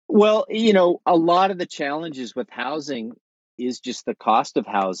Well, a lot of the challenges with housing is just the cost of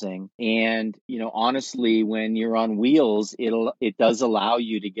housing. And, honestly, when you're on wheels, it does allow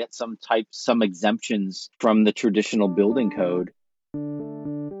you to get some exemptions from the traditional building code.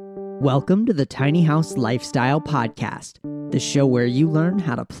 Welcome to the Tiny House Lifestyle Podcast, the show where you learn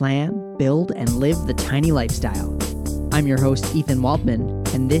how to plan, build, and live the tiny lifestyle. I'm your host, Ethan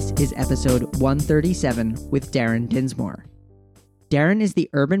Waltman, and this is episode 137 with Darren Dinsmore. Darren is the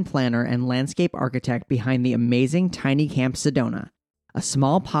urban planner and landscape architect behind the amazing Tiny Camp Sedona, a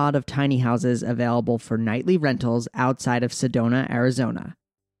small pod of tiny houses available for nightly rentals outside of Sedona, Arizona.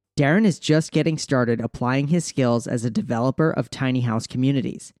 Darren is just getting started applying his skills as a developer of tiny house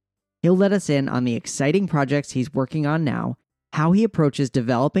communities. He'll let us in on the exciting projects he's working on now, how he approaches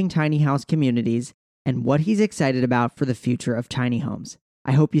developing tiny house communities, and what he's excited about for the future of tiny homes.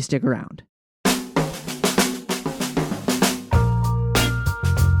 I hope you stick around.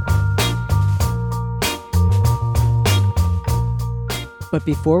 But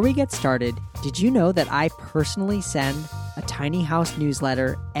before we get started, did you know that I personally send a tiny house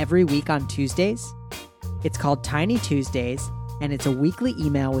newsletter every week on Tuesdays? It's called Tiny Tuesdays, and it's a weekly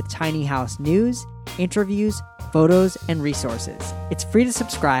email with tiny house news, interviews, photos, and resources. It's free to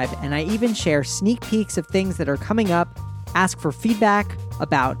subscribe, and I even share sneak peeks of things that are coming up, ask for feedback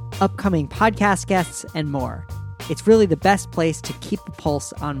about upcoming podcast guests, and more. It's really the best place to keep the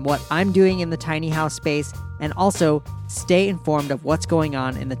pulse on what I'm doing in the tiny house space and also stay informed of what's going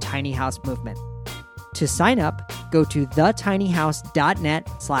on in the tiny house movement. To sign up, go to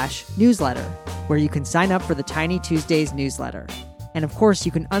thetinyhouse.net/newsletter, where you can sign up for the Tiny Tuesdays newsletter. And of course,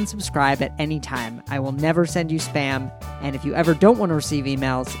 you can unsubscribe at any time. I will never send you spam, and if you ever don't want to receive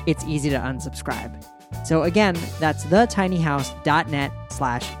emails, it's easy to unsubscribe. So again, that's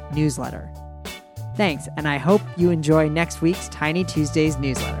thetinyhouse.net/newsletter. Thanks, and I hope you enjoy next week's Tiny Tuesdays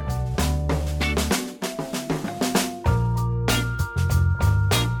newsletter.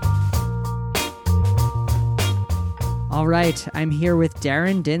 All right, I'm here with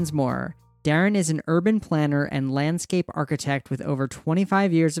Darren Dinsmore. Darren is an urban planner and landscape architect with over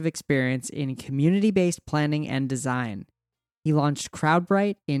 25 years of experience in community-based planning and design. He launched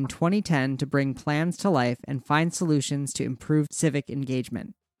CrowdBright in 2010 to bring plans to life and find solutions to improve civic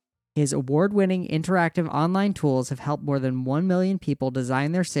engagement. His award-winning interactive online tools have helped more than 1 million people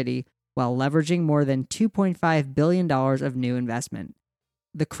design their city while leveraging more than $2.5 billion of new investment.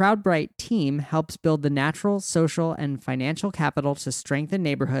 The CrowdBright team helps build the natural, social, and financial capital to strengthen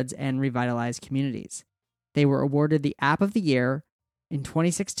neighborhoods and revitalize communities. They were awarded the App of the Year in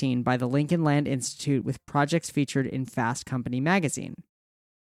 2016 by the Lincoln Land Institute with projects featured in Fast Company magazine.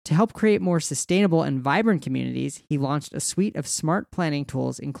 To help create more sustainable and vibrant communities, he launched a suite of smart planning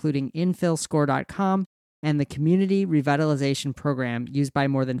tools including infillscore.com and the Community Revitalization Program used by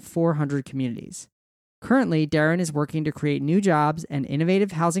more than 400 communities. Currently, Darren is working to create new jobs and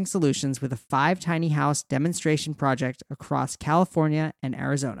innovative housing solutions with a 5 tiny house demonstration project across California and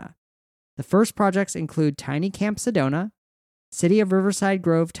Arizona. The first projects include Tiny Camp Sedona, City of Riverside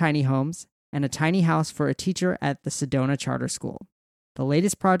Grove tiny homes, and a tiny house for a teacher at the Sedona Charter School. The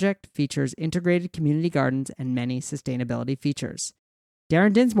latest project features integrated community gardens and many sustainability features.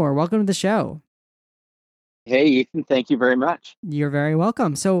 Darren Dinsmore, welcome to the show. Hey, Ethan, thank you very much. You're very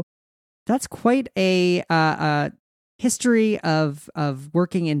welcome. So that's quite a history of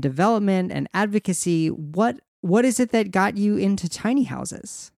working in development and advocacy. What is it that got you into tiny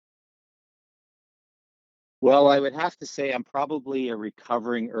houses? Well, I would have to say I'm probably a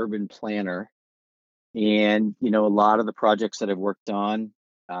recovering urban planner. And, a lot of the projects that I've worked on,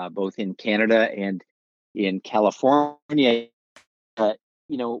 both in Canada and in California, some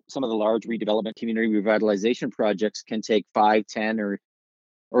of the large redevelopment community revitalization projects can take 5, 10,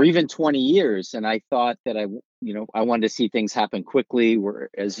 or even 20 years. And I thought that I wanted to see things happen quickly.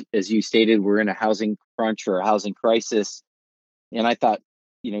 As you stated, we're in a housing crunch or a housing crisis. And I thought,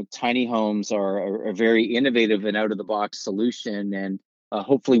 tiny homes are a very innovative and out of the box solution. And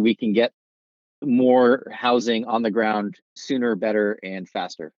hopefully we can get more housing on the ground sooner, better, and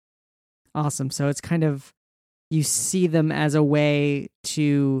faster. Awesome. So it's kind of, you see them as a way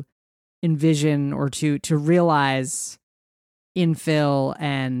to envision or to realize infill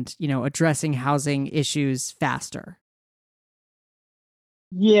and, addressing housing issues faster.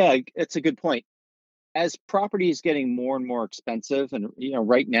 Yeah, it's a good point. As property is getting more and more expensive, and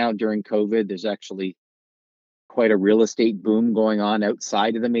right now during COVID, there's actually quite a real estate boom going on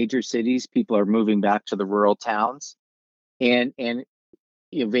outside of the major cities. People are moving back to the rural towns, and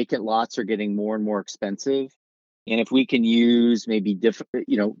vacant lots are getting more and more expensive. And if we can use maybe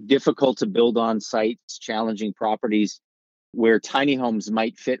difficult to build on sites, challenging properties where tiny homes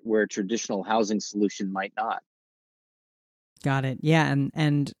might fit where a traditional housing solution might not. Got it. Yeah,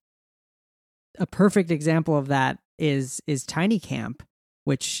 and a perfect example of that is Tiny Camp,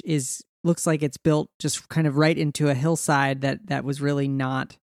 which is looks like it's built just kind of right into a hillside that was really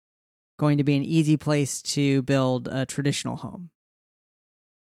not going to be an easy place to build a traditional home.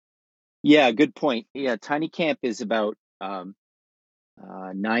 Yeah, good point. Yeah, Tiny Camp is about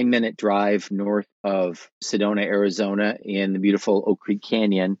 9-minute drive north of Sedona, Arizona, in the beautiful Oak Creek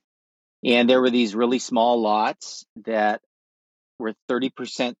Canyon. And there were these really small lots that were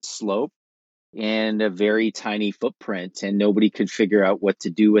 30% slope and a very tiny footprint, and nobody could figure out what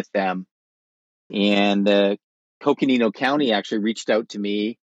to do with them. And Coconino County actually reached out to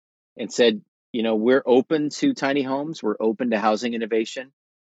me and said, we're open to tiny homes, we're open to housing innovation,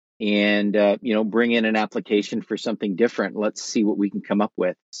 and bring in an application for something different. Let's see what we can come up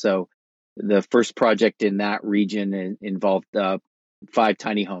with. So the first project in that region involved 5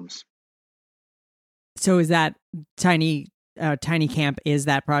 tiny homes. So is that Tiny Camp is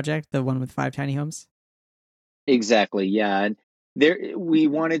that project, the one with 5 tiny homes? Exactly. Yeah. And there we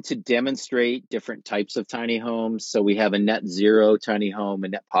wanted to demonstrate different types of tiny homes. So we have a net zero tiny home, a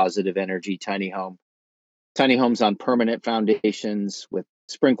net positive energy tiny home, tiny homes on permanent foundations with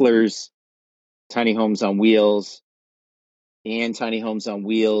sprinklers, tiny homes on wheels, and tiny homes on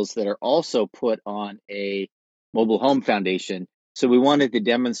wheels that are also put on a mobile home foundation. So we wanted to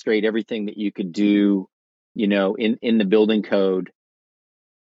demonstrate everything that you could do, in the building code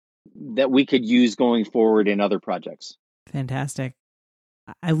that we could use going forward in other projects. Fantastic.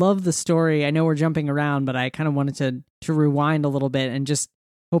 I love the story. I know we're jumping around, but I kind of wanted to rewind a little bit and just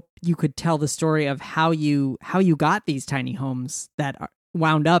hope you could tell the story of how you got these tiny homes that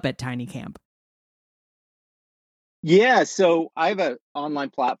wound up at Tiny Camp. Yeah, so I have an online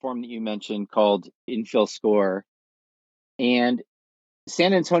platform that you mentioned called Infill Score, and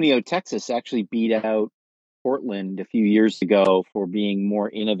San Antonio, Texas actually beat out Portland a few years ago for being more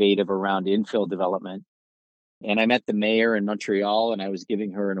innovative around infill development. And I met the mayor in Montreal and I was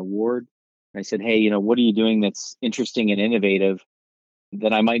giving her an award. And I said, "Hey, what are you doing that's interesting and innovative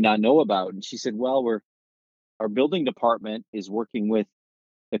that I might not know about?" And she said, "Well, our building department is working with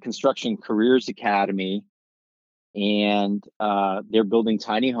the Construction Careers Academy, and they're building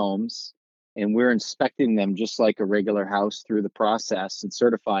tiny homes, and we're inspecting them just like a regular house through the process and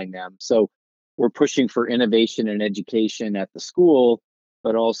certifying them. So we're pushing for innovation and education at the school,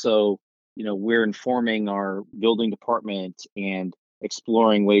 but also, we're informing our building department and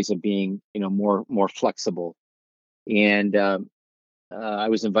exploring ways of being, more flexible." And I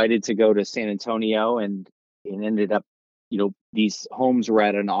was invited to go to San Antonio, and it ended up, these homes were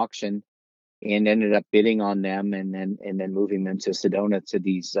at an auction and ended up bidding on them, and then moving them to Sedona to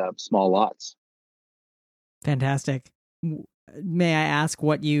these small lots. Fantastic. May I ask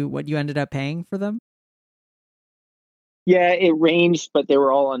what you ended up paying for them? Yeah, it ranged, but they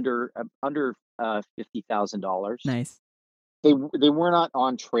were all under $50,000. Nice. They were not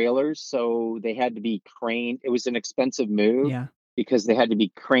on trailers, so they had to be craned. It was an expensive move Yeah. because they had to be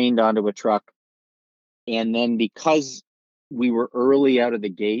craned onto a truck, and then because we were early out of the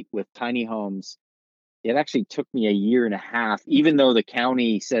gate with tiny homes, it actually took me a year and a half, even though the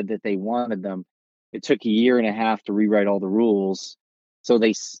county said that they wanted them. It took a year and a half to rewrite all the rules. So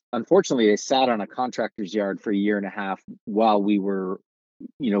unfortunately, they sat on a contractor's yard for a year and a half while we were,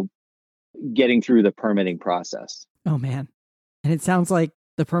 you know, getting through the permitting process. Oh man. And it sounds like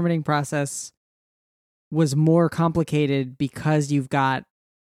the permitting process was more complicated because you've got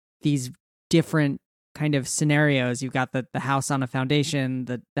these different kind of scenarios. You've got the house on a foundation,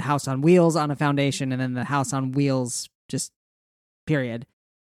 the house on wheels on a foundation, and then the house on wheels, just period.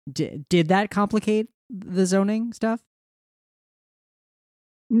 Did that complicate the zoning stuff?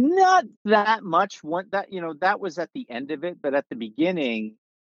 Not that much. That was at the end of it, but at the beginning,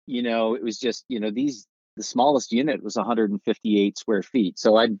 it was just, the smallest unit was 158 square feet.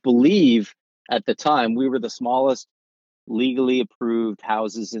 So I believe at the time we were the smallest legally approved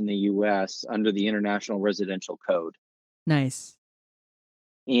houses in the US under the International Residential Code. Nice.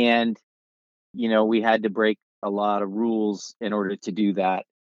 And, we had to break a lot of rules in order to do that.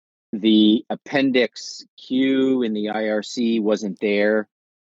 The Appendix Q in the IRC wasn't there,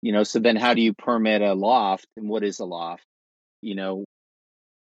 so then how do you permit a loft, and what is a loft? You know,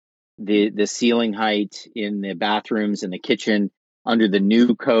 the ceiling height in the bathrooms and the kitchen under the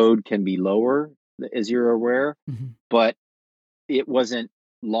new code can be lower, as you're aware, Mm-hmm. but it wasn't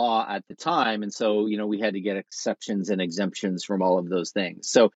law at the time, and so we had to get exceptions and exemptions from all of those things.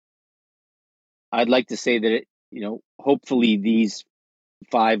 So I'd like to say that hopefully these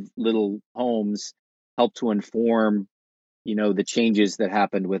 5 little homes help to inform the changes that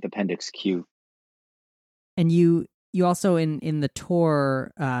happened with Appendix Q. And you also in the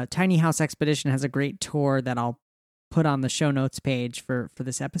tour, Tiny House Expedition has a great tour that I'll put on the show notes page for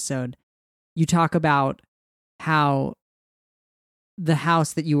this episode. You talk about how the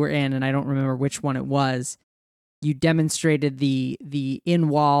house that you were in, and I don't remember which one it was, you demonstrated the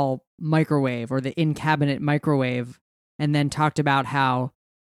in-wall microwave or the in-cabinet microwave, and then talked about how,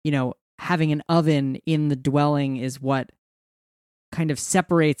 having an oven in the dwelling is what kind of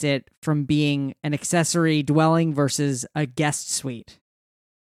separates it from being an accessory dwelling versus a guest suite.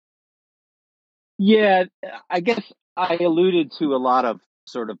 Yeah, I guess I alluded to a lot of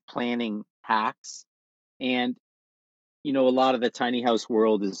sort of planning hacks, and a lot of the tiny house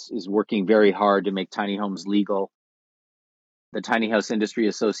world is working very hard to make tiny homes legal. The Tiny House Industry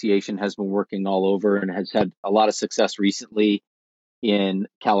Association has been working all over and has had a lot of success recently in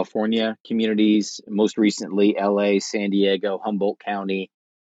California communities, most recently LA, San Diego, Humboldt County.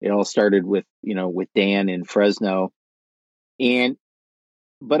 It all started with Dan in Fresno.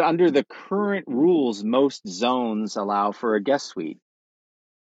 But under the current rules, most zones allow for a guest suite.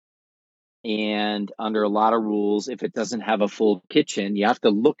 And under a lot of rules, if it doesn't have a full kitchen, you have to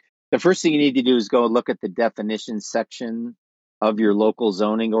look. The first thing you need to do is go look at the definitions section of your local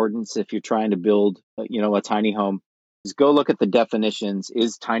zoning ordinance. If you're trying to build, a tiny home, is go look at the definitions.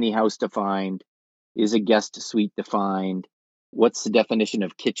 Is tiny house defined? Is a guest suite defined? What's the definition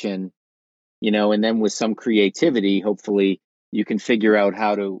of kitchen? And then with some creativity, hopefully you can figure out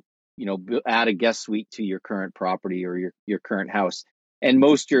how to, add a guest suite to your current property or your current house. And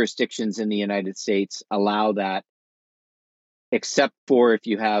most jurisdictions in the United States allow that, except for if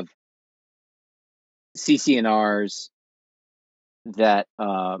you have CC&Rs that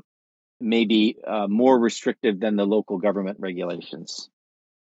may be more restrictive than the local government regulations.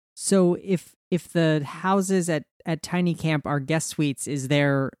 So if the houses at Tiny Camp are guest suites, is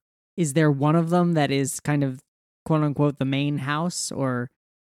there one of them that is kind of quote unquote the main house, or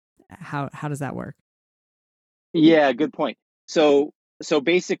how does that work? Yeah, good point. So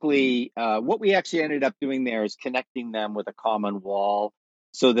basically, what we actually ended up doing there is connecting them with a common wall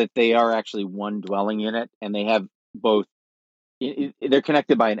so that they are actually one dwelling unit, and they have both. They're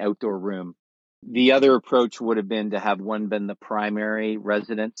connected by an outdoor room. The other approach would have been to have one been the primary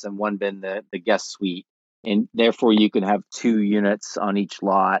residence and one been the guest suite, and therefore you could have 2 units on each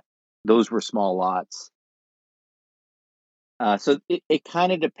lot. Those were small lots. So it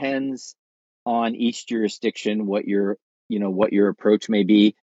kind of depends on each jurisdiction what your approach may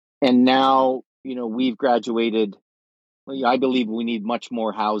be. And now we've graduated. Well, I believe we need much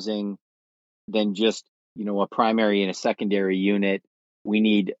more housing than just a primary and a secondary unit. We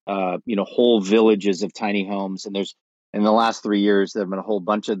need whole villages of tiny homes, and there's in the last 3 years there have been a whole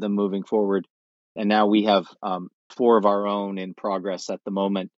bunch of them moving forward, and now we have 4 of our own in progress at the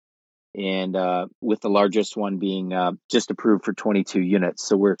moment, and with the largest one being just approved for 22 units.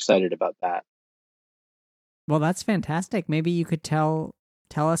 So we're excited about that. Well, that's fantastic. Maybe you could tell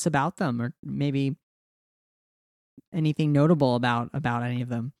us about them, or maybe anything notable about any of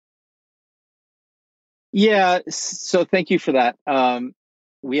them. Yeah, so thank you for that.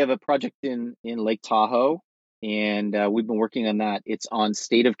 We have a project in Lake Tahoe, and we've been working on that. It's on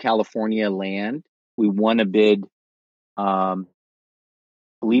state of California land. We won a bid. I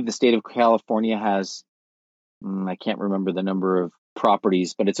believe the state of California has, I can't remember the number of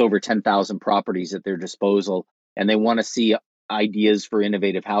properties, but it's over 10,000 properties at their disposal, and they want to see ideas for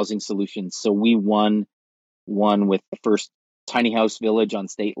innovative housing solutions. So we won one with the first tiny house village on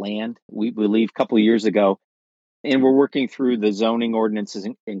state land, we believe, a couple of years ago. And we're working through the zoning ordinances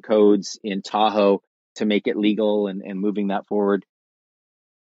and codes in Tahoe to make it legal and moving that forward.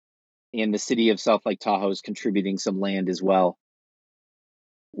 And the city of South Lake Tahoe is contributing some land as well.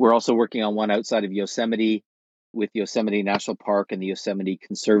 We're also working on one outside of Yosemite with Yosemite National Park and the Yosemite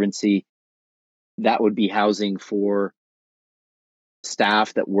Conservancy. That would be housing for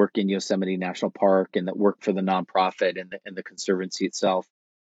staff that work in Yosemite National Park and that work for the nonprofit and the Conservancy itself.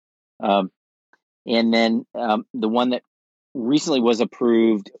 And then the one that recently was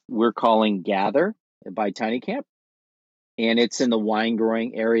approved, we're calling Gather by Tiny Camp. And it's in the wine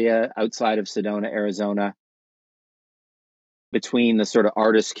growing area outside of Sedona, Arizona, between the sort of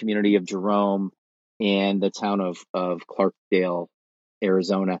artist community of Jerome and the town of Clarkdale,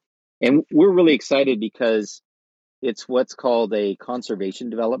 Arizona. And we're really excited because it's what's called a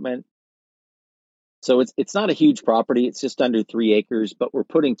conservation development. So it's not a huge property. It's just under 3 acres, but we're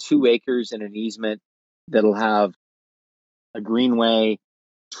putting 2 acres in an easement that'll have a greenway,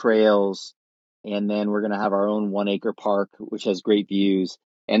 trails, and then we're going to have our own 1 acre park, which has great views.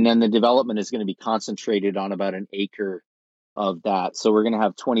 And then the development is going to be concentrated on about an acre of that. So we're going to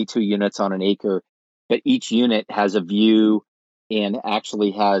have 22 units on an acre, but each unit has a view and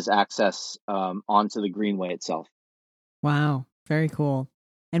actually has access onto the greenway itself. Wow, very cool.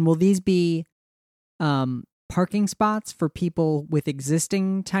 And will these be parking spots for people with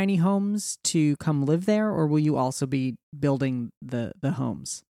existing tiny homes to come live there, or will you also be building the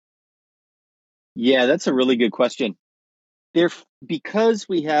homes? Yeah, that's a really good question. There, because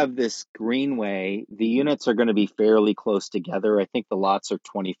we have this greenway, the units are going to be fairly close together. I think the lots are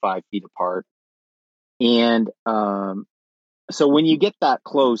 25 feet apart. And so when you get that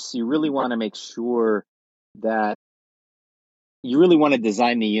close, you really want to make sure that you really want to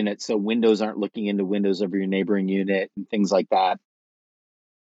design the unit so windows aren't looking into windows of your neighboring unit and things like that.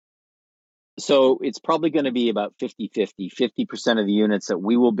 So it's probably going to be about 50-50. 50% of the units that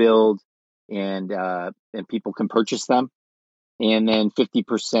we will build and people can purchase them. And then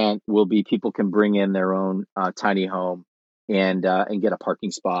 50% will be people can bring in their own tiny home and get a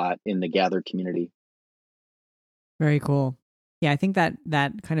parking spot in the gathered community. Very cool. Yeah, I think that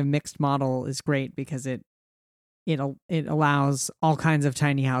kind of mixed model is great because it allows all kinds of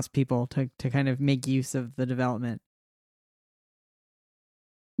tiny house people to kind of make use of the development.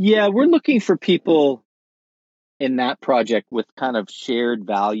 Yeah, we're looking for people in that project with kind of shared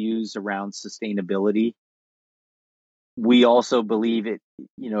values around sustainability. We also believe it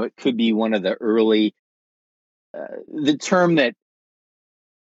could be one of the early, the term that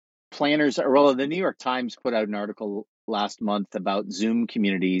planners, well, the New York Times put out an article last month about Zoom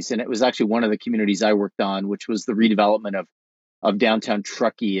communities, and it was actually one of the communities I worked on, which was the redevelopment of downtown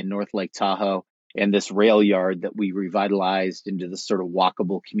Truckee in North Lake Tahoe, and this rail yard that we revitalized into this sort of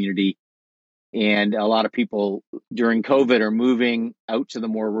walkable community. And a lot of people during COVID are moving out to the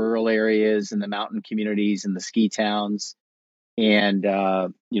more rural areas and the mountain communities and the ski towns, and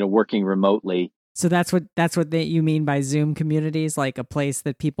working remotely. So that's what you mean by Zoom communities, like a place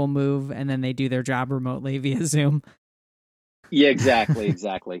that people move and then they do their job remotely via Zoom. Yeah, exactly.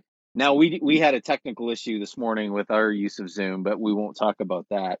 Now we had a technical issue this morning with our use of Zoom, but we won't talk about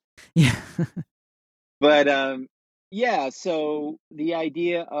that. Yeah. But yeah, so the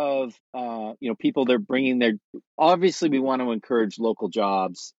idea of people, they're bringing their, obviously we want to encourage local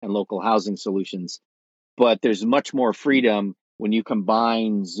jobs and local housing solutions, but there's much more freedom when you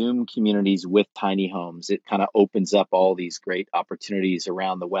combine Zoom communities with tiny homes. It kind of opens up all these great opportunities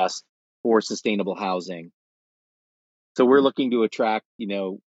around the West for sustainable housing. So we're looking to attract,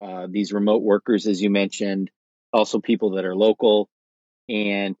 these remote workers, as you mentioned, also people that are local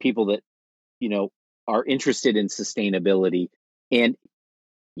and people that, you know, are interested in sustainability. And,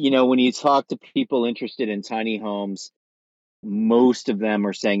 when you talk to people interested in tiny homes, most of them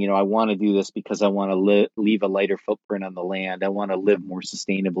are saying, I want to do this because I want to leave a lighter footprint on the land. I want to live more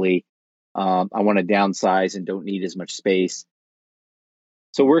sustainably. I want to downsize and don't need as much space.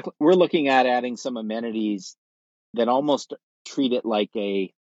 So we're looking at adding some amenities that almost treat it like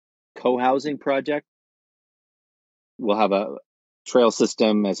a co-housing project. We'll have a trail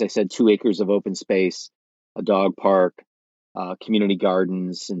system, as I said, 2 acres of open space, a dog park, community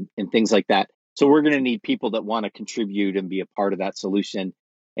gardens, and things like that. So we're going to need people that want to contribute and be a part of that solution.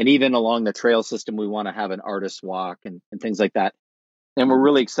 And even along the trail system, we want to have an artist walk and things like that. And we're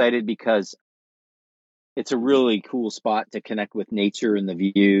really excited because it's a really cool spot to connect with nature and the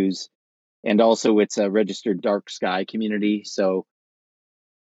views. And also, it's a registered dark sky community. So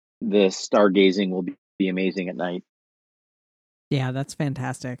the stargazing will be amazing at night. Yeah, that's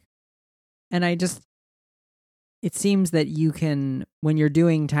fantastic. And it seems that you can, when you're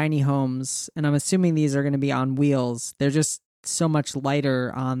doing tiny homes, and I'm assuming these are going to be on wheels, they're just so much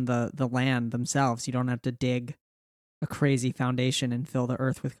lighter on the land themselves. You don't have to dig a crazy foundation and fill the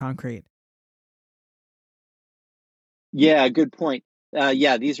earth with concrete. Yeah, good point.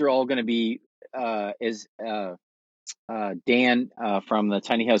 Yeah, these are all going to be, as Dan from the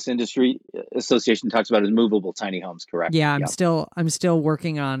Tiny House Industry Association talks about, as movable tiny homes. Correct. Yeah, I'm Yeah. still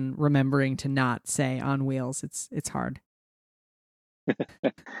working on remembering to not say on wheels. It's hard.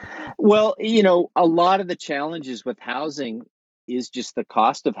 Well, a lot of the challenges with housing is just the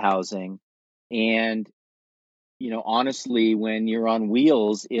cost of housing, and honestly, when you're on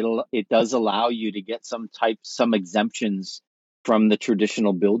wheels, it does allow you to get some exemptions from the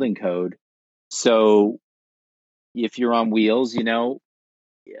traditional building code. So if you're on wheels,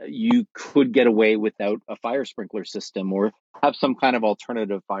 you could get away without a fire sprinkler system or have some kind of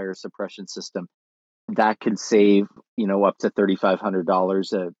alternative fire suppression system that could save, up to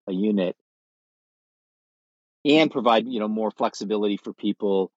 $3,500 a unit, and provide, more flexibility for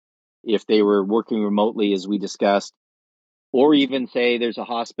people if they were working remotely, as we discussed. or even say there's a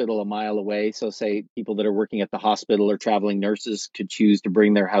hospital a mile away. So say people that are working at the hospital or traveling nurses could choose to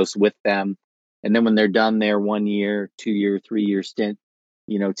bring their house with them. And then when they're done their 1 year, 2 year, 3 year stint,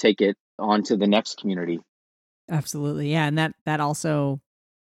 take it on to the next community. Absolutely. Yeah. And that also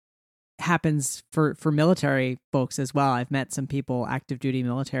happens for military folks as well. I've met some people, active duty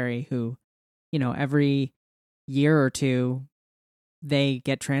military, who, every year or two, they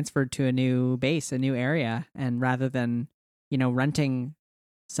get transferred to a new base, a new area. And rather than, renting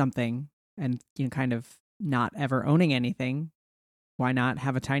something and, kind of not ever owning anything, why not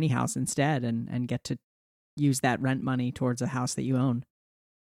have a tiny house instead and get to use that rent money towards a house that you own?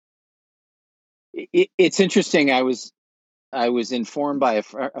 It's interesting. I was informed by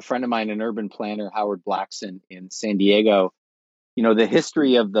a friend of mine, an urban planner, Howard Blackson in San Diego. The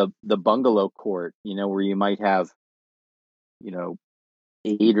history of the bungalow court. Where you might have, you know,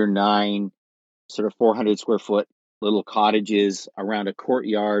 8 or 9 sort of 400 square foot little cottages around a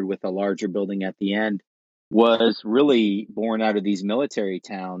courtyard with a larger building at the end, was really born out of these military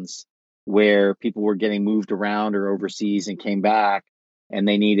towns where people were getting moved around or overseas and came back, and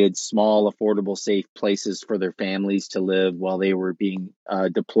they needed small, affordable, safe places for their families to live while they were being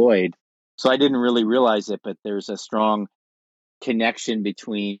deployed. So I didn't really realize it, but there's a strong connection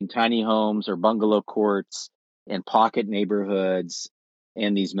between tiny homes or bungalow courts and pocket neighborhoods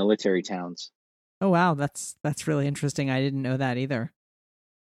and these military towns. Oh wow, that's really interesting. I didn't know that either.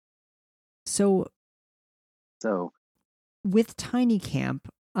 So So with Tiny Camp,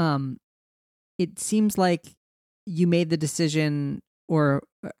 it seems like you made the decision, or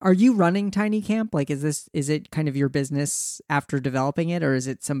are you running Tiny Camp? Like, is it kind of your business after developing it, or is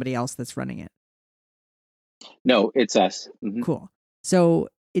it somebody else that's running it? no, it's us. Mhm. Cool. So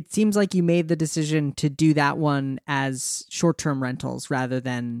it seems like you made the decision to do that one as short-term rentals rather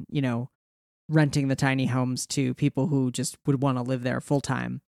than, renting the tiny homes to people who just would want to live there full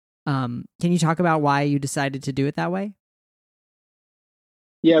time. Can you talk about why you decided to do it that way?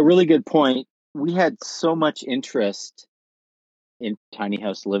 Yeah, really good point. We had so much interest in tiny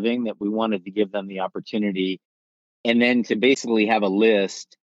house living that we wanted to give them the opportunity, and then to basically have a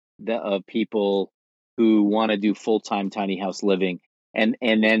list of people who want to do full-time tiny house living, and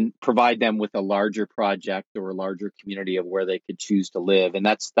then provide them with a larger project or a larger community of where they could choose to live. And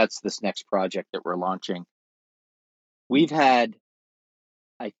that's this next project that we're launching. We've had,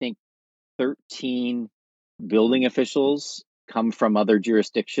 I think, 13 building officials come from other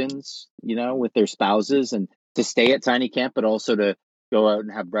jurisdictions, with their spouses, and to stay at Tiny Camp, but also to go out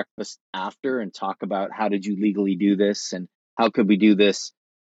and have breakfast after and talk about how did you legally do this and how could we do this.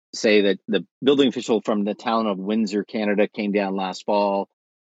 Say that the building official from the town of Windsor, Canada, came down last fall.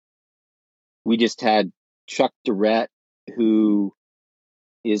 We just had Chuck Durrett, who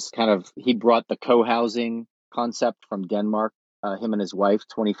he brought the co-housing concept from Denmark, him and his wife,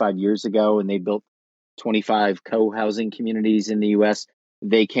 25 years ago, and they built 25 co-housing communities in the US.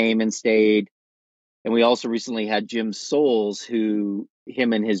 They came and stayed. And we also recently had Jim Souls, who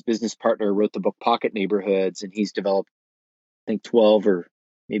him and his business partner wrote the book Pocket Neighborhoods, and he's developed, I think, 12 or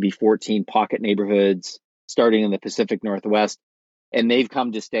maybe 14 pocket neighborhoods starting in the Pacific Northwest. And they've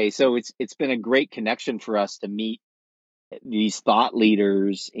come to stay. So it's been a great connection for us to meet these thought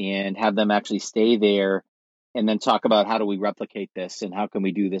leaders and have them actually stay there, and then talk about how do we replicate this and how can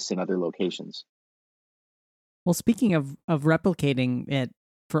we do this in other locations. Well, speaking of replicating it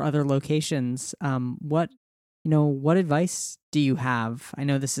for other locations, what advice do you have? I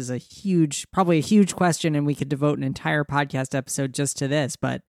know this is probably a huge question, and we could devote an entire podcast episode just to this.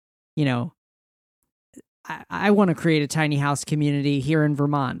 But you know, I want to create a tiny house community here in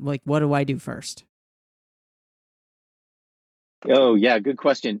Vermont. Like, what do I do first? Oh yeah, good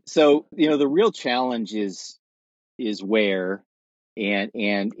question. So the real challenge is where,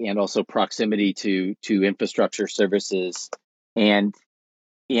 and also proximity to infrastructure services, and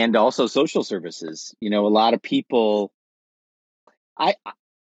also social services. A lot of people, I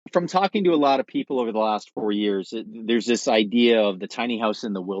from talking to a lot of people over the last 4 years, there's this idea of the tiny house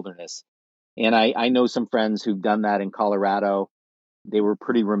in the wilderness. And I know some friends who've done that in Colorado. They were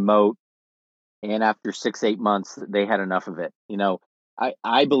pretty remote, and after 6, 8 months, they had enough of it.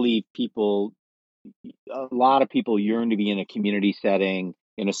 I believe a lot of people yearn to be in a community setting,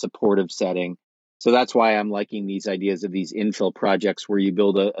 in a supportive setting. So that's why I'm liking these ideas of these infill projects where you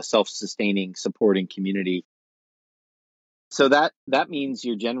build a self-sustaining, supporting community. So that means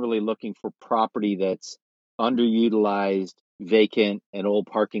you're generally looking for property that's underutilized, vacant, an old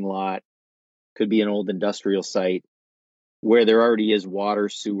parking lot, could be an old industrial site where there already is water,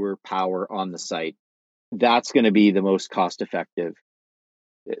 sewer, power on the site. That's going to be the most cost effective.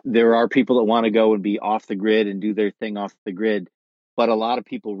 there are people that want to go and be off the grid and do their thing off the grid, but a lot of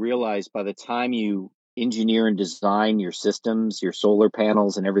people realize by the time you engineer and design your systems, your solar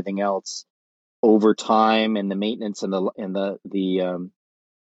panels and everything else over time, and the maintenance and the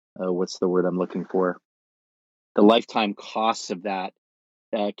what's the word I'm looking for, the lifetime costs of that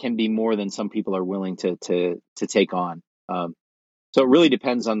can be more than some people are willing to take on. So it really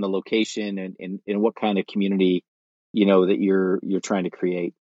depends on the location and what kind of community, that you're trying to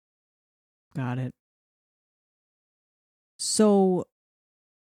create. Got it. So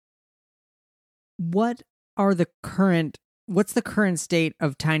what's the current state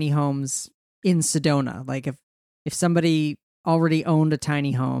of tiny homes in Sedona? Like if somebody already owned a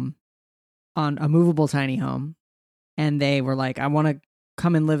tiny home, on a movable tiny home, and they were like, I want to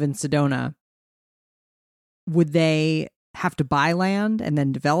come and live in Sedona, would they have to buy land and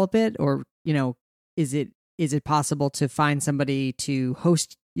then develop it? Or, is it possible to find somebody to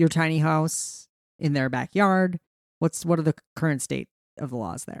host your tiny house in their backyard? What are the current state of the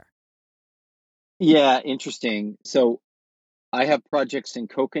laws there? Yeah, interesting. So I have projects in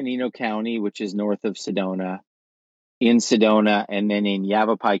Coconino County, which is north of Sedona, in Sedona, and then in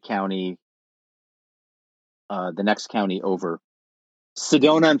Yavapai County, the next county over.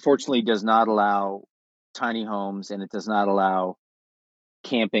 Sedona, unfortunately, does not allow tiny homes, and it does not allow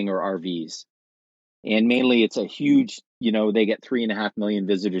camping or RVs. And mainly it's a huge, they get 3.5 million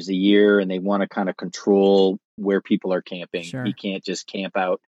visitors a year, and they want to kind of control where people are camping. Sure. You can't just camp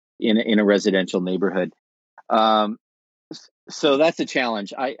out in a residential neighborhood. So that's a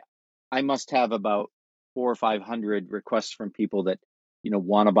challenge. I must have about 400 or 500 requests from people that,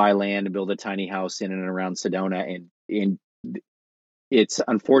 want to buy land and build a tiny house in and around Sedona. And it's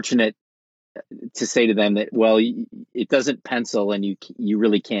unfortunate to say to them that, well, it doesn't pencil and you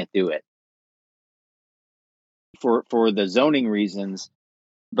really can't do it for the zoning reasons.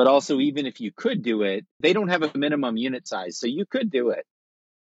 But also, even if you could do it, they don't have a minimum unit size. So you could do it,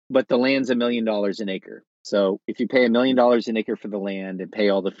 but the land's $1 million an acre. So if you pay $1 million an acre for the land and pay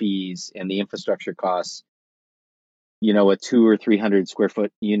all the fees and the infrastructure costs, a 200 or 300 square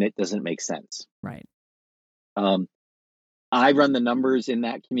foot unit doesn't make sense. Right. I run the numbers in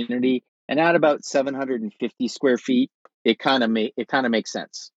that community, and at about 750 square feet, it kind of makes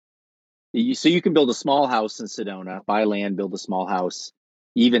sense. So you can build a small house in Sedona, buy land, build a small house,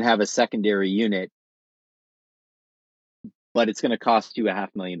 even have a secondary unit, but it's going to cost you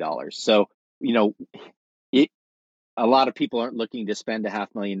 $500,000. So, a lot of people aren't looking to spend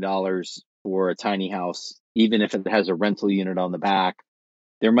 $500,000 for a tiny house, even if it has a rental unit on the back.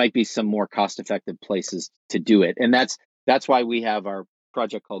 There might be some more cost-effective places to do it, and that's why we have our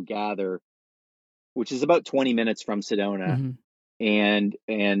project called Gather, which is about 20 minutes from Sedona, Mm-hmm. and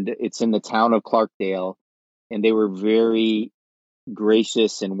it's in the town of Clarkdale, and they were very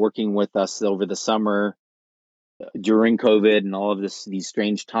gracious in working with us over the summer during COVID and all of these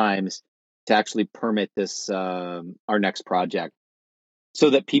strange times to actually permit this our next project, so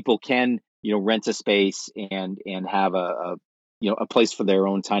that people can rent a space and have a place for their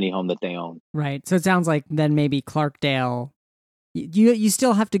own tiny home that they own. Right. So it sounds like then maybe Clarkdale, you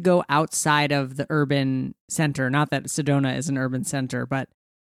still have to go outside of the urban center. Not that Sedona is an urban center, but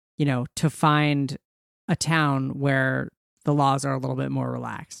to find a town where the laws are a little bit more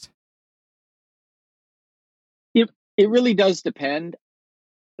relaxed. It really does depend.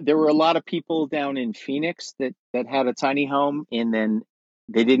 There were a lot of people down in Phoenix that had a tiny home, and then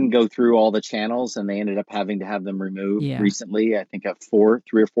they didn't go through all the channels, and they ended up having to have them removed recently. I think I have 3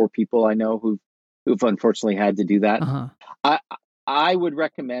 or 4 people I know who've unfortunately had to do that. Uh-huh. I would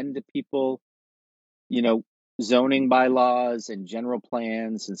recommend to people, zoning bylaws and general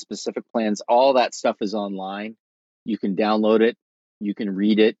plans and specific plans, all that stuff is online. You can download it, you can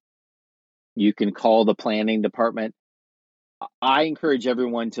read it, you can call the planning department. I encourage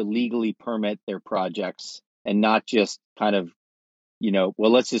everyone to legally permit their projects and not just kind of,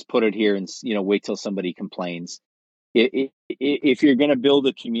 well, let's just put it here and, wait till somebody complains. If you're going to build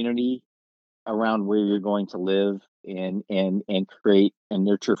a community around where you're going to live and create and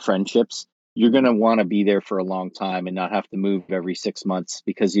nurture friendships, you're going to want to be there for a long time and not have to move every 6 months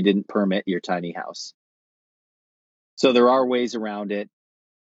because you didn't permit your tiny house. So there are ways around it.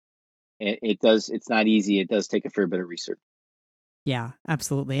 It's not easy. It does take a fair bit of research. Yeah,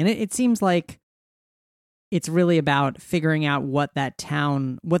 absolutely. And it seems like it's really about figuring out what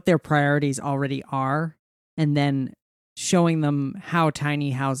their priorities already are, and then showing them how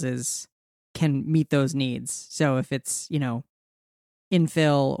tiny houses can meet those needs. So if it's,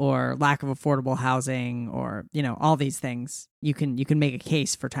 infill or lack of affordable housing or, all these things, you can make a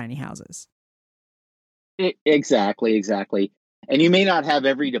case for tiny houses. Exactly. And you may not have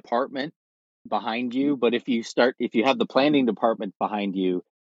every department behind you, but if you have the planning department behind you,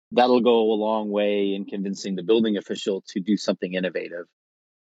 that'll go a long way in convincing the building official to do something innovative.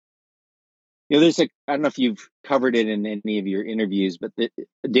 I don't know if you've covered it in any of your interviews, but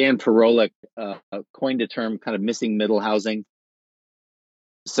Dan Perolick coined a term, kind of missing middle housing.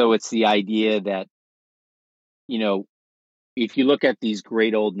 So it's the idea that, you know, if you look at these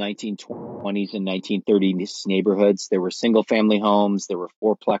great old 1920s and 1930s neighborhoods, there were single family homes, there were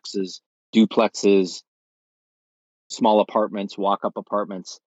fourplexes, duplexes, small apartments, walk up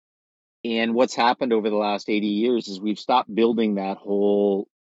apartments. And what's happened over the last 80 years is we've stopped building that whole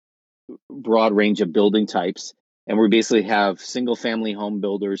broad range of building types. And we basically have single family home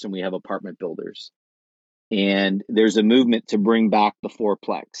builders and we have apartment builders. And there's a movement to bring back the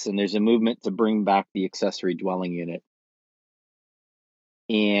fourplex, and there's a movement to bring back the accessory dwelling unit.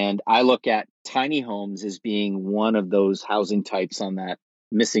 And I look at tiny homes as being one of those housing types on that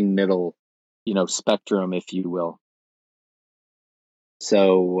missing middle, spectrum, if you will.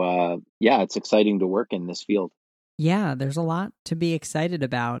 So, yeah, it's exciting to work in this field. Yeah, there's a lot to be excited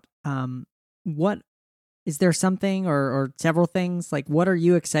about. What is there something or several things, like what are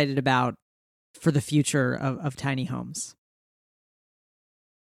you excited about for the future of tiny homes?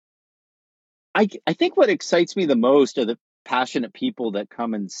 I think what excites me the most are the passionate people that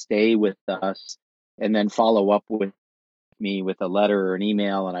come and stay with us and then follow up with me with a letter or an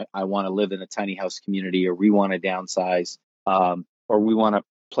email, and I want to live in a tiny house community, or we want to downsize, or we want a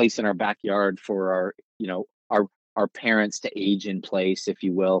place in our backyard for our parents to age in place, if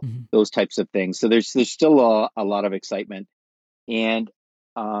you will. Mm-hmm. Those types of things. So there's still a lot of excitement. And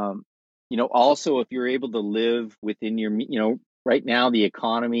also, if you're able to live within your, right now the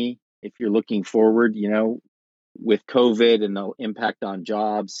economy, if you're looking forward, with COVID and the impact on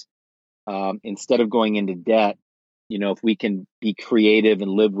jobs, instead of going into debt, if we can be creative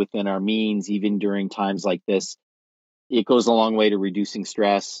and live within our means, even during times like this, it goes a long way to reducing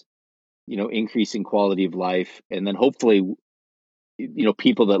stress, increasing quality of life. And then hopefully,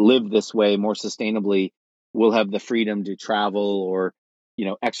 people that live this way more sustainably will have the freedom to travel or,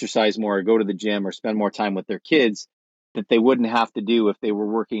 exercise more, or go to the gym, or spend more time with their kids that they wouldn't have to do if they were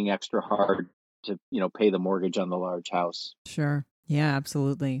working extra hard to, pay the mortgage on the large house. Sure. Yeah,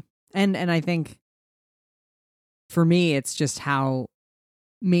 absolutely. And I think for me, it's just how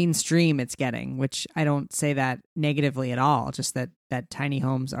mainstream it's getting, which I don't say that negatively at all. Just that tiny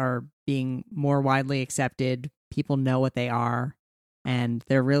homes are being more widely accepted. People know what they are, and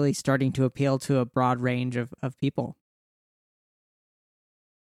they're really starting to appeal to a broad range of people.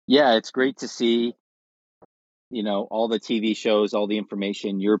 Yeah, it's great to see, all the TV shows, all the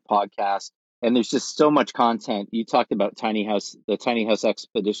information, your podcast, and there's just so much content. You talked about the Tiny House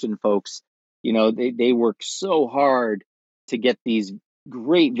Expedition folks. They work so hard to get these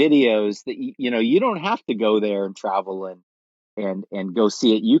great videos that you don't have to go there and travel and go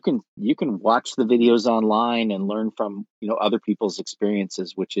see it. You can watch the videos online and learn from other people's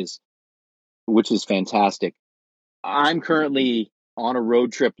experiences, which is fantastic. I'm currently on a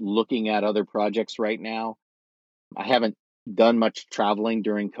road trip looking at other projects right now. I haven't done much traveling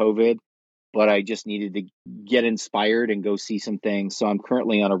during COVID, but I just needed to get inspired and go see some things. So I'm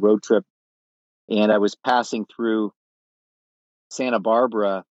currently on a road trip, and I was passing through Santa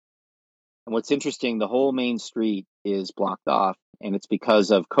Barbara. And what's interesting, the whole main street is blocked off, and it's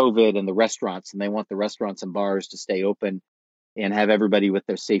because of COVID and the restaurants, and they want the restaurants and bars to stay open and have everybody with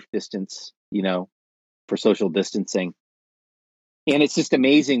their safe distance, for social distancing. And it's just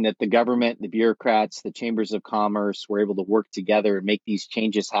amazing that the government, the bureaucrats, the chambers of commerce were able to work together and make these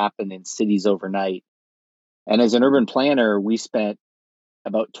changes happen in cities overnight. And as an urban planner, we spent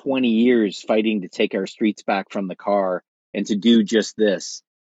about 20 years fighting to take our streets back from the car and to do just this.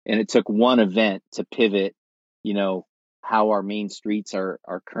 And it took one event to pivot, how our main streets are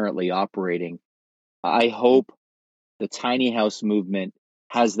currently operating. I hope the tiny house movement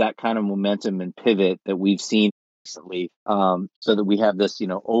has that kind of momentum and pivot that we've seen recently, so that we have this,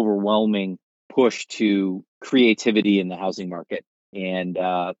 overwhelming push to creativity in the housing market. And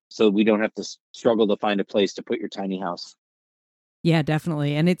so we don't have to struggle to find a place to put your tiny house. Yeah,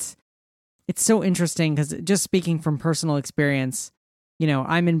 definitely. And it's so interesting because, just speaking from personal experience,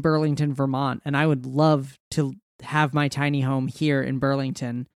 I'm in Burlington, Vermont, and I would love to have my tiny home here in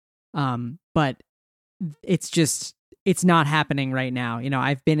Burlington. But it's not happening right now.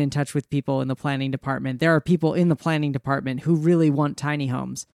 I've been in touch with people in the planning department. There are people in the planning department who really want tiny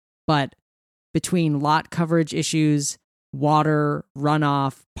homes, but between lot coverage issues, water,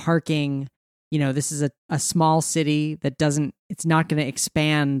 runoff, parking, this is a small city that it's not going to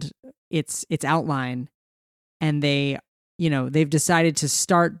expand its outline. And they, they've decided to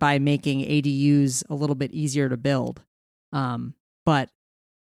start by making ADUs a little bit easier to build. But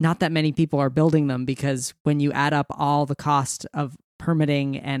not that many people are building them, because when you add up all the cost of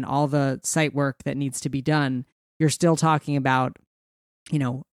permitting and all the site work that needs to be done, you're still talking about,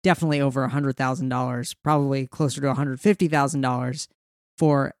 definitely over $100,000, probably closer to $150,000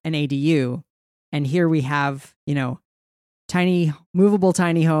 for an ADU. And here we have, tiny movable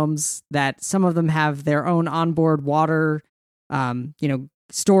tiny homes that some of them have their own onboard water,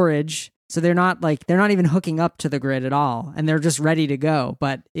 storage. So they're not even hooking up to the grid at all, and they're just ready to go.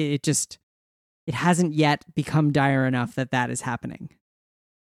 But it hasn't yet become dire enough that is happening.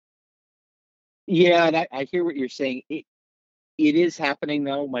 Yeah, and I hear what you're saying. It is happening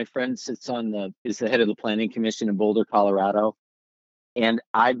though. My friend is the head of the planning commission in Boulder, Colorado, and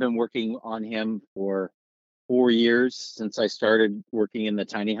I've been working on him for 4 years, since I started working in the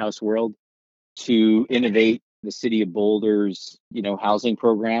tiny house world, to innovate the city of Boulder's, housing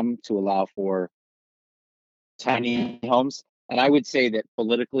program to allow for tiny homes. And I would say that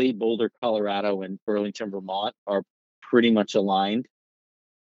politically, Boulder, Colorado, and Burlington, Vermont are pretty much aligned.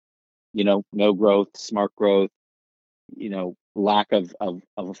 No growth, smart growth, lack of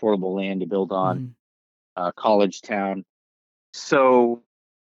affordable land to build on, college town. So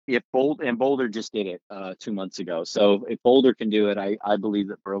if Boulder just did it 2 months ago. So if Boulder can do it, I believe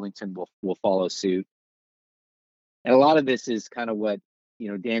that Burlington will follow suit. And a lot of this is kind of what,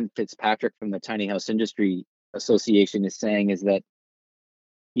 Dan Fitzpatrick from the Tiny House Industry Association is saying, is that,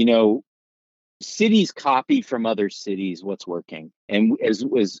 cities copy from other cities what's working. And as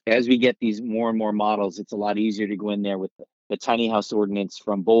we get these more and more models, it's a lot easier to go in there with the tiny house ordinance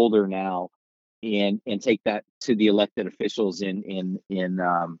from Boulder now and take that to the elected officials in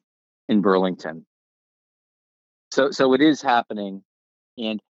Burlington. So it is happening.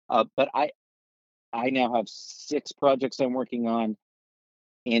 And but I now have 6 projects I'm working on,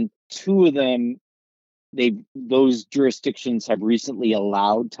 and 2 of them, those jurisdictions have recently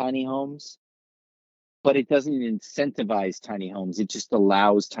allowed tiny homes, but it doesn't incentivize tiny homes. It just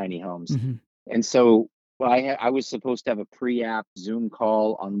allows tiny homes. Mm-hmm. And so I was supposed to have a pre-app Zoom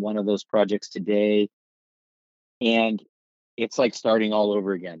call on one of those projects today, and it's like starting all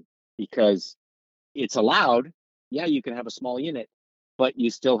over again, because it's allowed. Yeah, you can have a small unit, but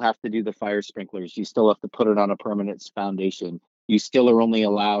you still have to do the fire sprinklers. You still have to put it on a permanent foundation. You still are only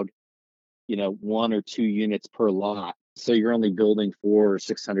allowed, 1 or 2 units per lot. So you're only building 400 or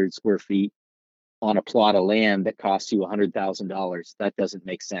 600 square feet on a plot of land that costs you $100,000. That doesn't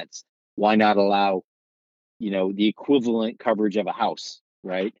make sense. Why not allow, the equivalent coverage of a house,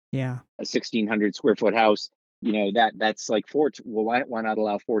 right? Yeah. A 1,600 square foot house, that's like 4. Well, why not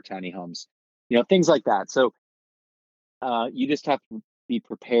allow 4 tiny homes? Things like that. So you just have to be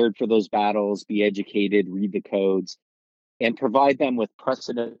prepared for those battles, be educated, read the codes, and provide them with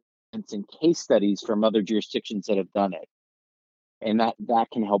precedents and case studies from other jurisdictions that have done it. And that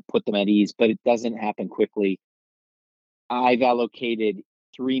can help put them at ease, but it doesn't happen quickly. I've allocated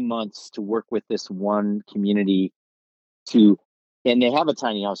 3 months to work with this one community and they have a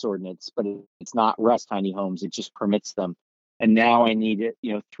tiny house ordinance, but it's not RES tiny homes. It just permits them. And now I need it,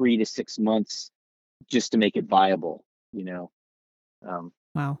 3 to 6 months just to make it viable,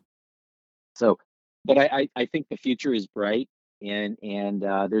 Wow. So, but I think the future is bright, and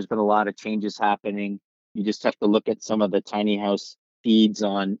there's been a lot of changes happening. You just have to look at some of the tiny house feeds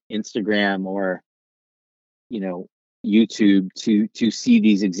on Instagram or, YouTube to see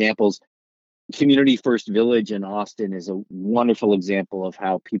these examples. Community First Village in Austin is a wonderful example of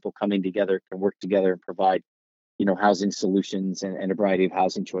how people coming together can work together and provide, housing solutions and a variety of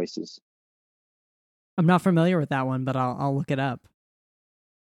housing choices. I'm not familiar with that one, but I'll look it up.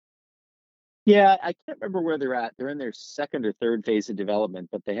 Yeah, I can't remember where they're at. They're in their 2nd or 3rd phase of development,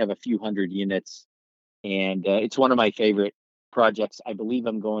 but they have a few hundred units, and it's one of my favorite projects. I believe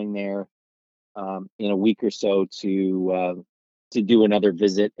I'm going there in a week or so to do another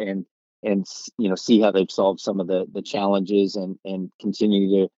visit and see how they've solved some of the challenges and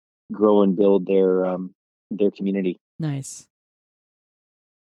continue to grow and build their community. Nice.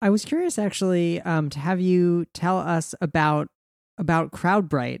 I was curious, actually, to have you tell us about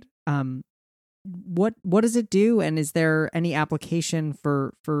CrowdBright. What does it do, and is there any application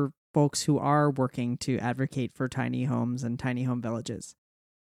for folks who are working to advocate for tiny homes and tiny home villages?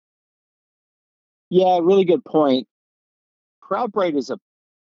 Yeah, really good point. CrowdBright is a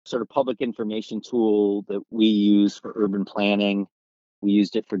sort of public information tool that we use for urban planning. We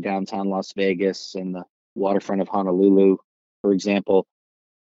used it for downtown Las Vegas and the waterfront of Honolulu, for example.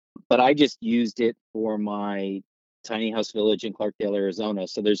 But I just used it for my tiny house village in Clarkdale, Arizona.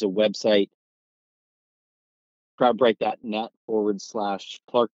 So there's a website,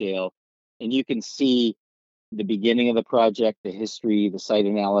 crowdbright.net/Clarkdale, and you can see the beginning of the project, the history, the site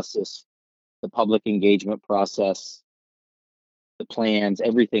analysis, the public engagement process, the plans,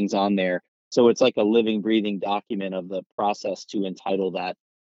 everything's on there. So it's like a living, breathing document of the process to entitle that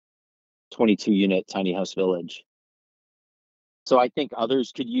 22-unit tiny house village. So I think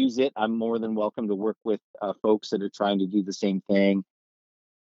others could use it. I'm more than welcome to work with folks that are trying to do the same thing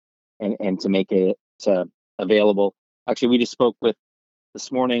and to make it available. Actually, we just spoke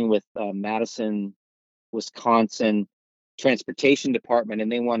this morning with Madison, Wisconsin Transportation Department,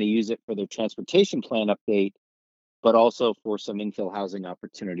 and they want to use it for their transportation plan update, but also for some infill housing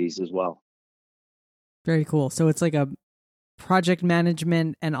opportunities as well. Very cool. So it's like a project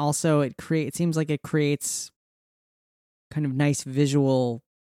management, and also it seems like it creates kind of nice visual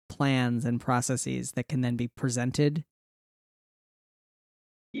plans and processes that can then be presented.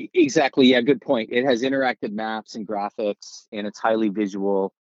 Exactly. Yeah, good point. It has interactive maps and graphics, and it's highly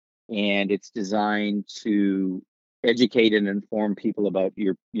visual, and it's designed to educate and inform people about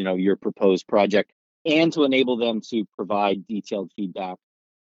your proposed project, and to enable them to provide detailed feedback.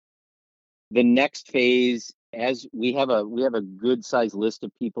 The next phase, as we have a good sized list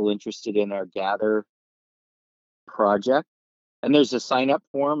of people interested in our Gather project, and there's a sign up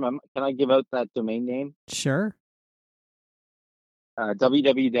form. Can I give out that domain name? Sure.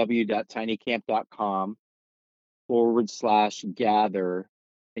 www.tinycamp.com/gather,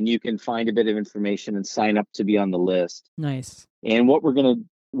 and you can find a bit of information and sign up to be on the list. Nice. And what we're gonna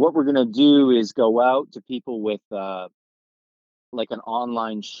do is go out to people with like an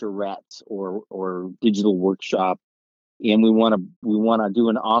online charrette or digital workshop, and we want to do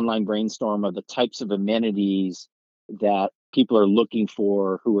an online brainstorm of the types of amenities that people are looking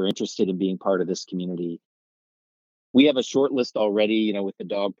for who are interested in being part of this community. We have a short list already, with the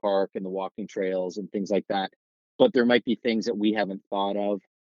dog park and the walking trails and things like that, but there might be things that we haven't thought of.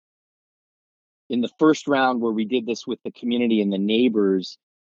 In the first round where we did this with the community and the neighbors,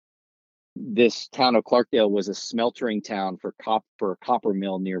 this town of Clarkdale was a smeltering town for a copper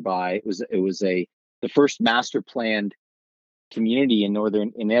mill nearby. It was the first master planned community in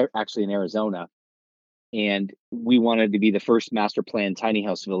Arizona, and we wanted to be the first master planned tiny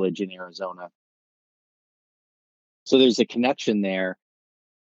house village in Arizona. So there's a connection there.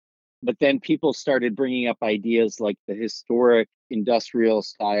 But then people started bringing up ideas like the historic industrial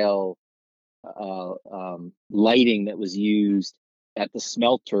style lighting that was used at the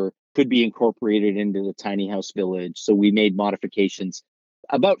smelter could be incorporated into the tiny house village. So we made modifications,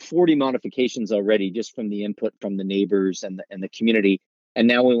 about 40 modifications already, just from the input from the neighbors and the community. And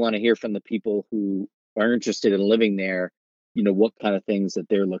now we want to hear from the people who are interested in living there, what kind of things that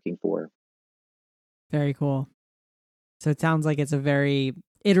they're looking for. Very cool. So it sounds like it's a very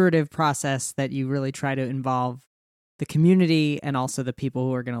iterative process that you really try to involve the community and also the people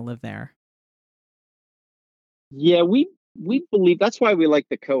who are going to live there. Yeah, we believe that's why we like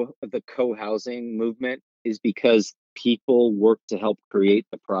the co-housing movement, is because people work to help create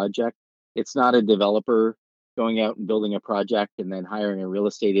the project. It's not a developer going out and building a project and then hiring a real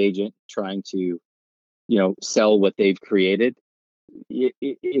estate agent trying to, sell what they've created.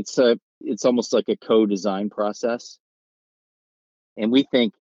 It's almost like a co-design process. And we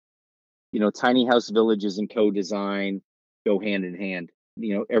think, tiny house villages and co-design go hand in hand.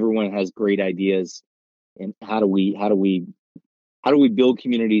 Everyone has great ideas, and how do we build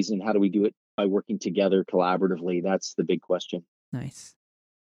communities, and how do we do it by working together collaboratively? That's the big question. Nice.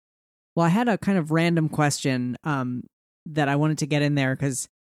 Well, I had a kind of random question that I wanted to get in there because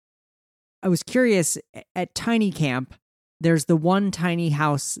I was curious. At Tiny Camp, there's the one tiny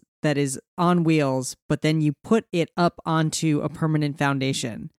house that is on wheels, but then you put it up onto a permanent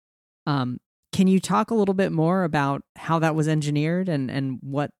foundation. Can you talk a little bit more about how that was engineered and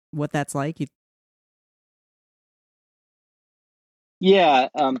what that's like? Yeah,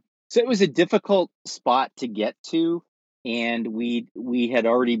 so it was a difficult spot to get to, and we had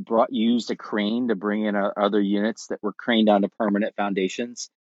already used a crane to bring in our other units that were craned onto permanent foundations,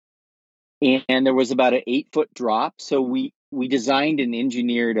 and there was about an 8-foot drop. So we designed and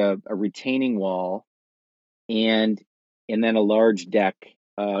engineered a retaining wall, and then a large deck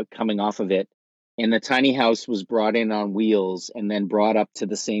coming off of it, and the tiny house was brought in on wheels and then brought up to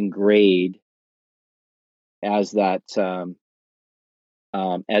the same grade as that.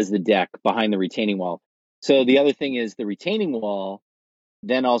 As the deck behind the retaining wall. So the other thing is the retaining wall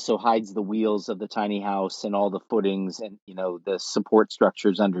then also hides the wheels of the tiny house and all the footings and the support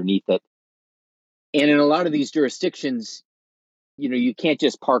structures underneath it. And in a lot of these jurisdictions, you can't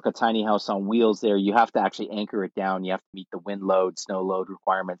just park a tiny house on wheels there. You have to actually anchor it down. You have to meet the wind load, snow load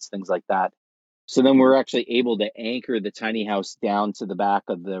requirements, things like that. So then we're actually able to anchor the tiny house down to the back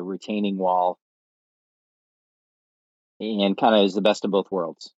of the retaining wall, and kind of is the best of both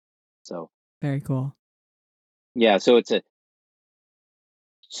worlds. So Very cool. yeah, so it's a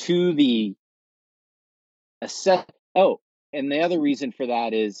to the assess. Oh, and the other reason for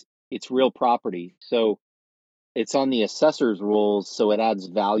that is it's real property. So it's on the assessor's rules, so it adds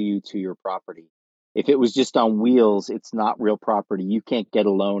value to your property. If it was just on wheels, it's not real property. You can't get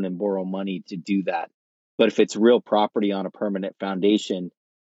a loan and borrow money to do that. But if it's real property on a permanent foundation,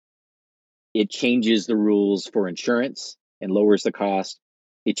 it changes the rules for insurance and lowers the cost.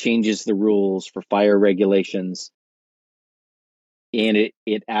 It changes the rules for fire regulations, and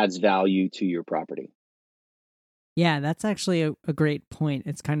it adds value to your property. Yeah, that's actually a great point.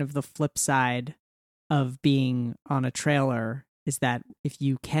 It's kind of the flip side of being on a trailer is that if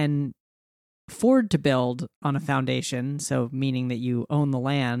you can afford to build on a foundation, so meaning that you own the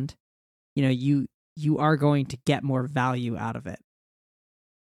land, you are going to get more value out of it.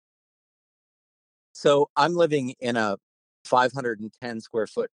 So I'm living in a 510 square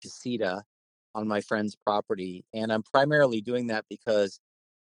foot casita on my friend's property. And I'm primarily doing that because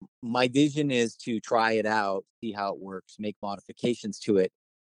my vision is to try it out, see how it works, make modifications to it,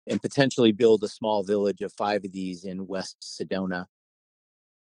 and potentially build a small village of 5 of these in West Sedona.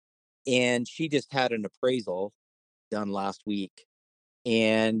 And she just had an appraisal done last week.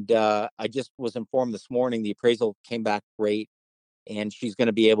 And I just was informed this morning the appraisal came back great, and she's going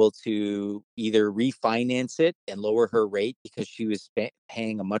to be able to either refinance it and lower her rate because she was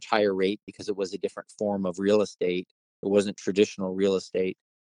paying a much higher rate because it was a different form of real estate. It wasn't traditional real estate.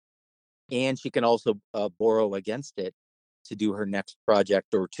 And she can also borrow against it to do her next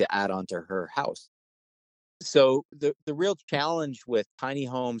project or to add on to her house. So the real challenge with tiny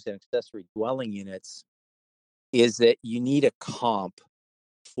homes and accessory dwelling units is that you need a comp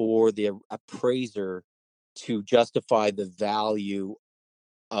for the appraiser to justify the value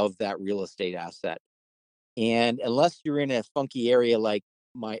of that real estate asset. And unless you're in a funky area like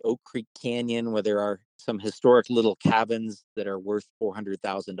my Oak Creek Canyon, where there are some historic little cabins that are worth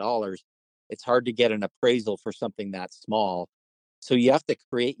 $400,000, it's hard to get an appraisal for something that small. So you have to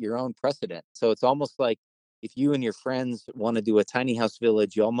create your own precedent. So it's almost like if you and your friends want to do a tiny house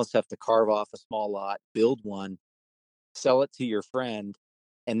village, you almost have to carve off a small lot, build one, sell it to your friend,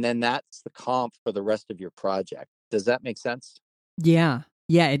 and then that's the comp for the rest of your project. Does that make sense? Yeah.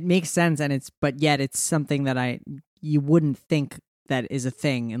 Yeah, it makes sense, but yet it's something that you wouldn't think that is a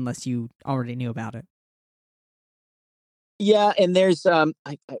thing unless you already knew about it. Yeah, and there's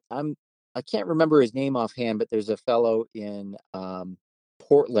I can't remember his name offhand, but there's a fellow in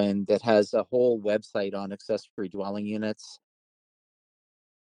Portland that has a whole website on accessory dwelling units,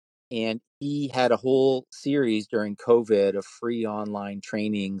 and he had a whole series during COVID of free online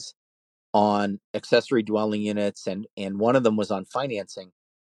trainings on accessory dwelling units, and one of them was on financing.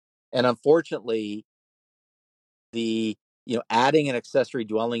 And unfortunately, the adding an accessory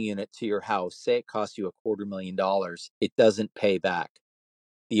dwelling unit to your house, say it costs you $250,000, it doesn't pay back.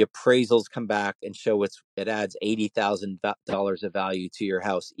 The appraisals come back and show it adds $80,000 of value to your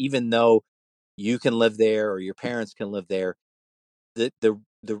house, even though you can live there or your parents can live there. The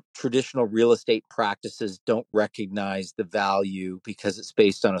traditional real estate practices don't recognize the value because it's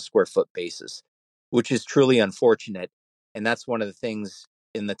based on a square foot basis, which is truly unfortunate. And that's one of the things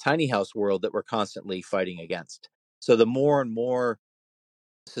in the tiny house world that we're constantly fighting against. So the more and more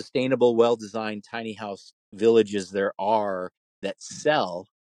sustainable, well-designed tiny house villages there are that sell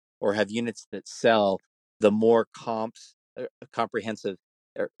or have units that sell, the more comprehensive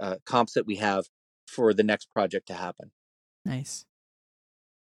comps that we have for the next project to happen. Nice.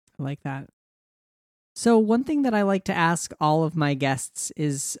 I like that. So, one thing that I like to ask all of my guests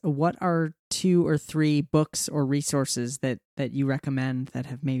is what are 2 or 3 books or resources that you recommend that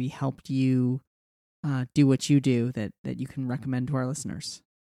have maybe helped you do what you do that you can recommend to our listeners?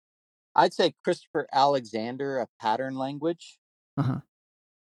 I'd say Christopher Alexander, A Pattern Language. Uh huh.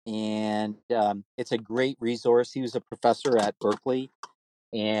 And it's a great resource. He was a professor at Berkeley,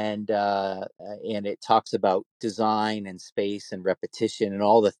 and it talks about design and space and repetition and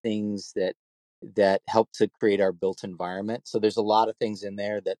all the things that help to create our built environment. So there's a lot of things in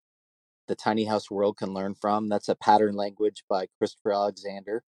there that the tiny house world can learn from. That's A Pattern Language by Christopher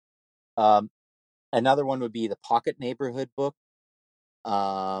Alexander. Um, Another one would be the Pocket Neighborhood book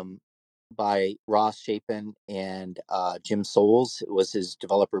um, by Ross Chapin and Jim Souls. It was his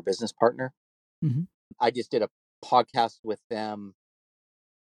developer business partner. Mm-hmm. I just did a podcast with them,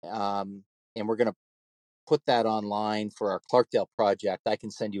 and we're going to put that online for our Clarkdale project. I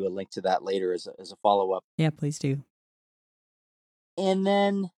can send you a link to that later as a follow up. Yeah, please do. And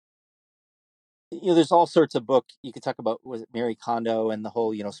then there's all sorts of book you could talk about. Was it Mary Kondo and the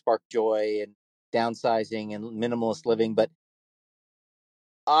whole, spark joy and downsizing and minimalist living? But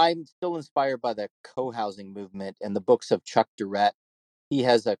I'm still inspired by the co-housing movement and the books of Chuck Durrett. He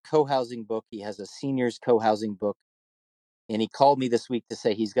has a co-housing book. He has a seniors co-housing book. And he called me this week to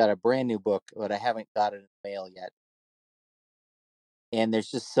say he's got a brand new book, but I haven't got it in the mail yet. And there's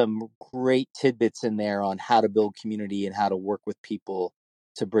just some great tidbits in there on how to build community and how to work with people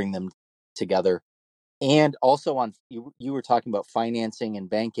to bring them together. And also on, you were talking about financing and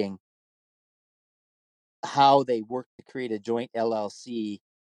banking, how they work to create a joint LLC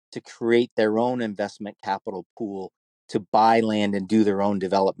to create their own investment capital pool to buy land and do their own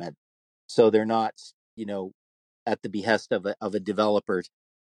development. So they're not, at the behest of a developer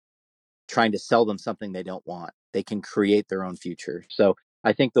trying to sell them something they don't want. They can create their own future. So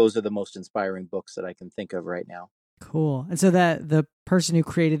I think those are the most inspiring books that I can think of right now. Cool. And so that the person who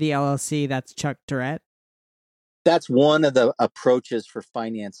created the LLC, that's Chuck Durrett? That's one of the approaches for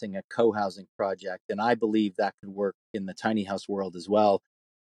financing a co-housing project. And I believe that could work in the tiny house world as well.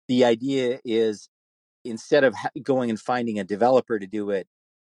 The idea is, instead of going and finding a developer to do it,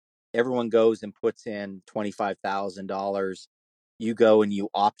 everyone goes and puts in $25,000. You go and you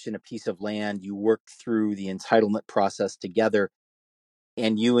option a piece of land. You work through the entitlement process together,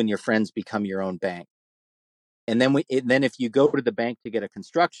 and you and your friends become your own bank. And then if you go to the bank to get a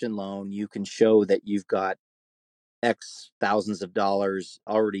construction loan, you can show that you've got X thousands of dollars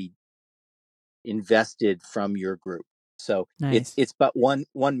already invested from your group. So Nice. it's but one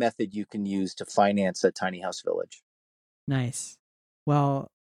method you can use to finance a tiny house village. Nice. Well,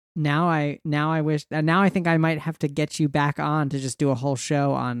 now I think I might have to get you back on to just do a whole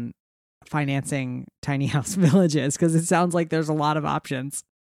show on financing tiny house villages, because it sounds like there's a lot of options.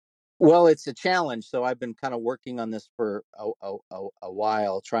 Well, it's a challenge. So I've been kind of working on this for a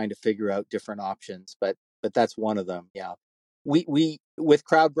while, trying to figure out different options, but that's one of them. Yeah. We with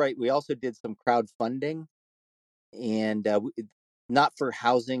CrowdBright, we also did some crowdfunding, and not for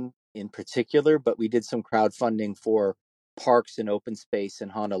housing in particular, but we did some crowdfunding for parks and open space in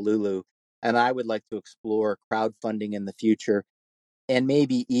Honolulu. And I would like to explore crowdfunding in the future, and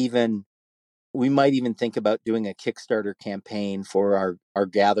maybe we might even think about doing a Kickstarter campaign for our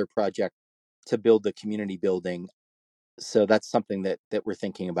Gather project to build the community building. So that's something that we're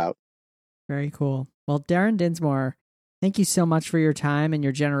thinking about. Very cool. Well, Darren Dinsmore, thank you so much for your time and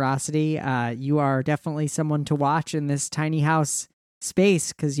your generosity. You are definitely someone to watch in this tiny house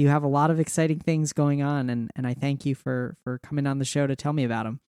space, because you have a lot of exciting things going on. And I thank you for coming on the show to tell me about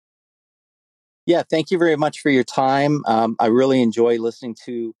them. Yeah, thank you very much for your time. I really enjoy listening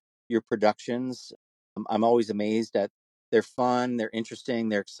to your productions. I'm always amazed at they're fun, they're interesting,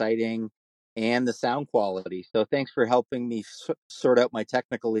 they're exciting, and the sound quality. So thanks for helping me sort out my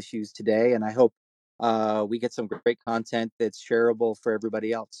technical issues today. And I hope we get some great content that's shareable for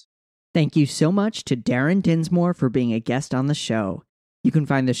everybody else. Thank you so much to Darren Dinsmore for being a guest on the show. You can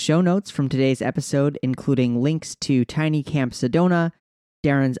find the show notes from today's episode, including links to Tiny Camp Sedona,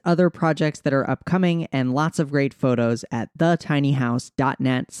 Darren's other projects that are upcoming, and lots of great photos at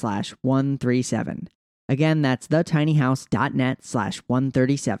thetinyhouse.net/137. Again, that's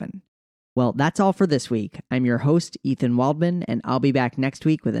thetinyhouse.net/137. Well, that's all for this week. I'm your host, Ethan Waldman, and I'll be back next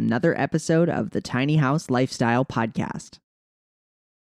week with another episode of the Tiny House Lifestyle Podcast.